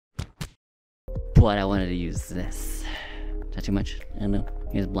but I wanted to use this. Is that too much? I don't know.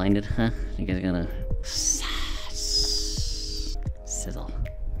 You guys blinded, huh? You guys are gonna sizzle.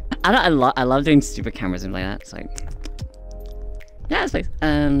 I love doing stupid cameras and like that. It's like, yeah, this place.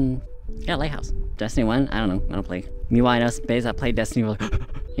 Yeah, Lighthouse. Destiny 1. I don't know. I don't play. Meanwhile, I know space that play Destiny were like,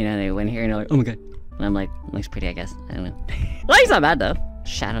 you know, they went here and they're like, oh my god. And I'm like, looks pretty, I guess. I don't know. Light's not bad though.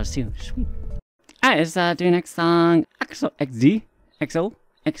 Shadows too. Sweet. Alright, let's do the next song.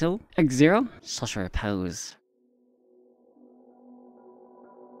 X0. Social Repose.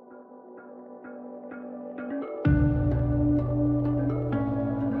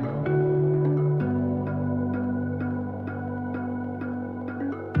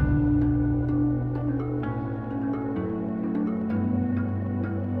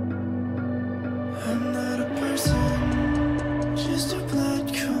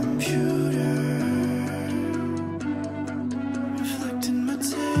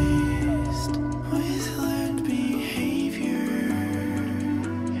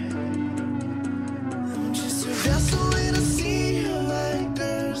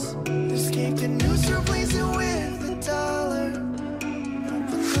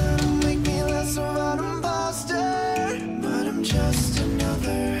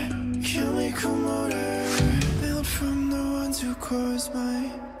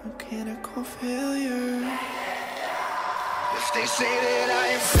 Mechanical failure. If they say that I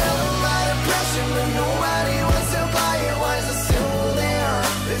am selling my depression, but nobody wants to buy it, why is it still there?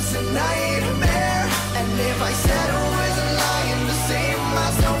 It's a nightmare. And if I said I wasn't lying to save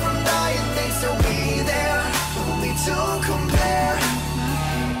myself from dying, they'd still be there, only to compare.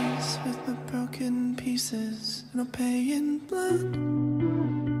 Peace with my broken pieces, and I'll pay in blood.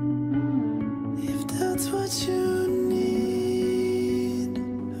 If that's what you need,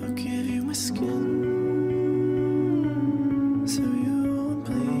 I'll give you my skin, so you won't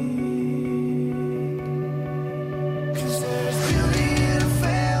bleed. 'Cause there's beauty in a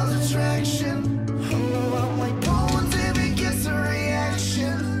failed attraction. I'm like bones if it gets a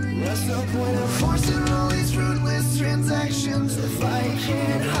reaction. What's the point of forcing all these fruitless transactions? If I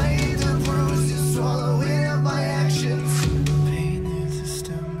can't hide the bruise, you swallow it up my actions. Pain is a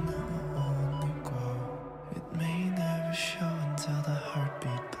stem that will only grow. It may never show until the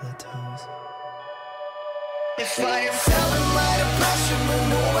heartbeat plateaus. If I am selling my depression, but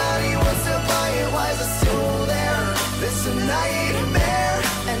nobody wants to buy it, why is it still there? It's a nightmare.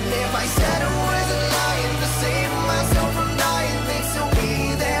 And if I said I wasn't lying to save myself from dying, they'd still be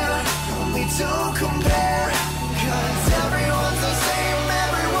there, only to compare. 'Cause everyone's the same,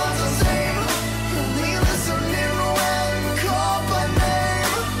 everyone's the same. Only listening when called by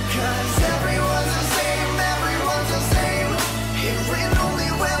name. 'Cause everyone's the same, everyone's the same. Hearing only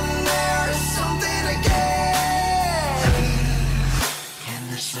when there's something to gain. Can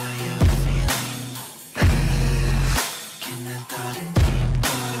I show you a feeling? Can I thought it deep,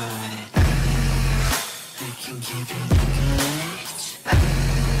 but I can give you the goods.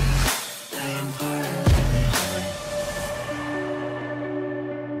 I am part of it.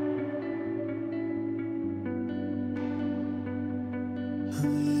 I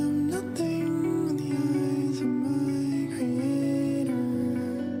am nothing in the eyes of my creator.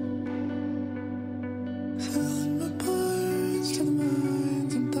 Selling my parts to the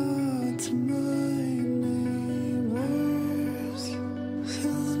minds and thoughts of my neighbors.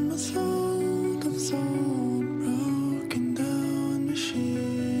 Selling my soul to the soul, broken down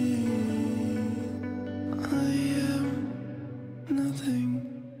machine. I am nothing.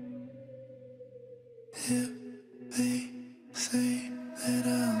 If they say that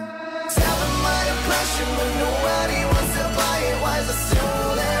I'm selling my depression, but nobody wants to buy it, why is it still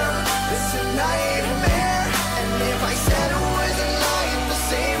there? It's a nightmare. And if I said I wasn't lying to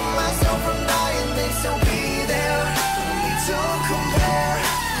save myself from dying, they'd still be there, only to compare.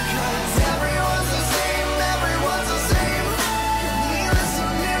 'Cause everyone's the same, everyone's the same. Only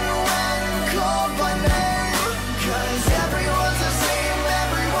listening when called by name. 'Cause everyone's the same,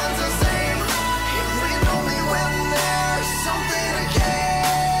 everyone's the same. Hearing only when there's something to gain.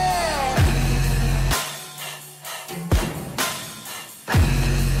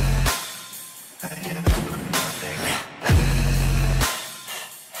 I am nothing.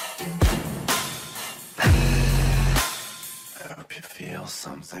 I hope you feel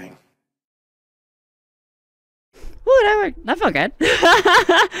something. Whatever. That felt good.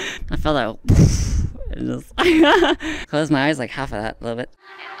 I felt that. Just close my eyes like half of that, a little bit.